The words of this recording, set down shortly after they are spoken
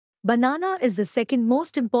Banana is the second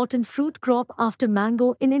most important fruit crop after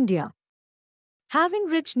mango in India. Having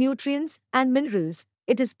rich nutrients and minerals,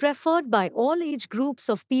 it is preferred by all age groups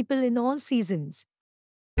of people in all seasons.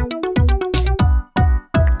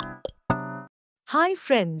 Hi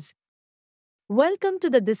friends, welcome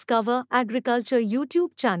to the Discover Agriculture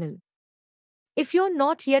YouTube channel. If you're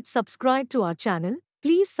not yet subscribed to our channel,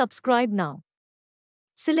 please subscribe now.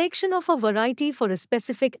 Selection of a variety for a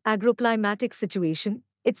specific agroclimatic situation,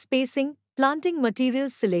 its spacing, planting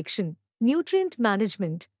materials selection, nutrient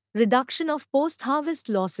management, reduction of post-harvest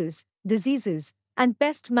losses, diseases, and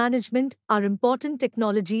pest management are important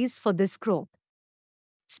technologies for this crop.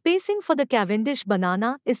 Spacing for the Cavendish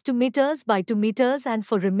banana is 2 meters by 2 meters, and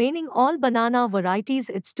for remaining all banana varieties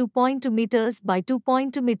it's 2.2 meters by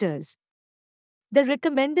 2.2 meters. The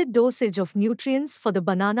recommended dosage of nutrients for the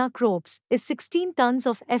banana crops is 16 tons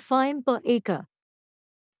of FIM per acre.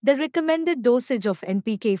 The recommended dosage of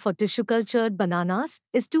NPK for tissue-cultured bananas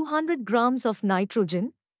is 200 grams of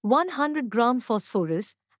nitrogen, 100 gram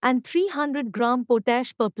phosphorus, and 300 gram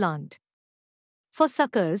potash per plant. For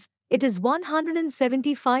suckers, it is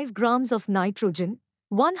 175 grams of nitrogen,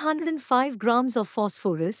 105 grams of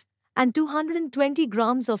phosphorus, and 220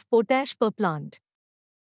 grams of potash per plant.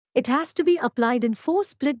 It has to be applied in 4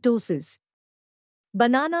 split doses.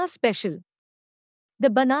 Banana Special. The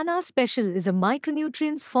Banana Special is a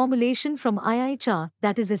micronutrients formulation from ICAR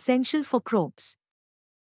that is essential for crops.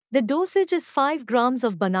 The dosage is 5 grams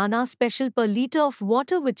of Banana Special per liter of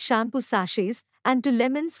water with shampoo sachets and 2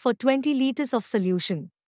 lemons for 20 liters of solution.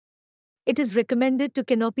 It is recommended to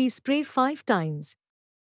canopy spray 5 times.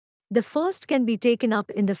 The first can be taken up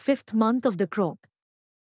in the 5th month of the crop.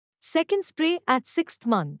 Second spray at 6th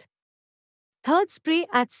month. Third spray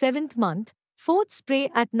at 7th month, 4th spray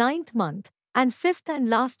at 9th month, and 5th and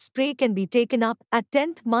last spray can be taken up at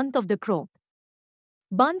 10th month of the crop.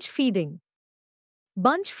 Bunch feeding.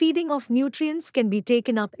 Bunch feeding of nutrients can be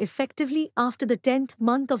taken up effectively after the 10th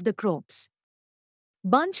month of the crops.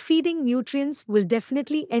 Bunch feeding nutrients will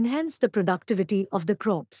definitely enhance the productivity of the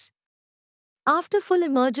crops. After full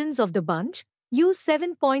emergence of the bunch, use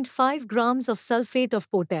 7.5 grams of sulfate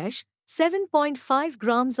of potash, 7.5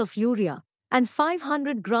 grams of urea, and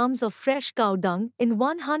 500 grams of fresh cow dung in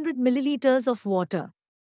 100 milliliters of water.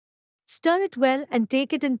 Stir it well and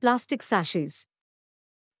take it in plastic sachets.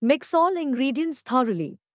 Mix all ingredients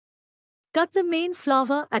thoroughly. Cut the main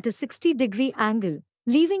flower at a 60-degree angle,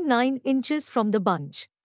 leaving 9 inches from the bunch.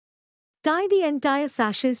 Tie the entire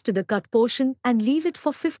sachets to the cut portion and leave it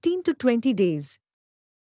for 15 to 20 days.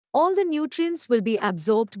 All the nutrients will be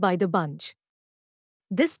absorbed by the bunch.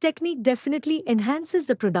 This technique definitely enhances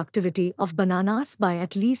the productivity of bananas by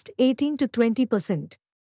at least 18 to 20%.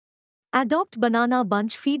 Adopt banana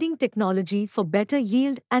bunch feeding technology for better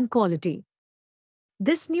yield and quality.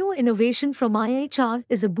 This new innovation from ICAR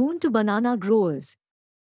is a boon to banana growers.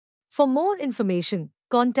 For more information,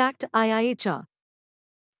 contact ICAR.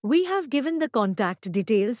 We have given the contact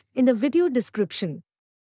details in the video description.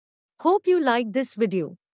 Hope you liked this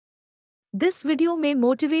video. This video may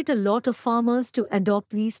motivate a lot of farmers to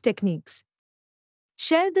adopt these techniques.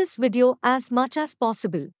 Share this video as much as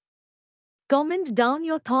possible. Comment down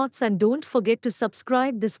your thoughts and don't forget to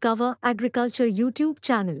subscribe Discover Agriculture YouTube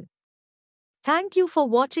channel. Thank you for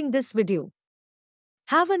watching this video.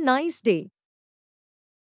 Have a nice day.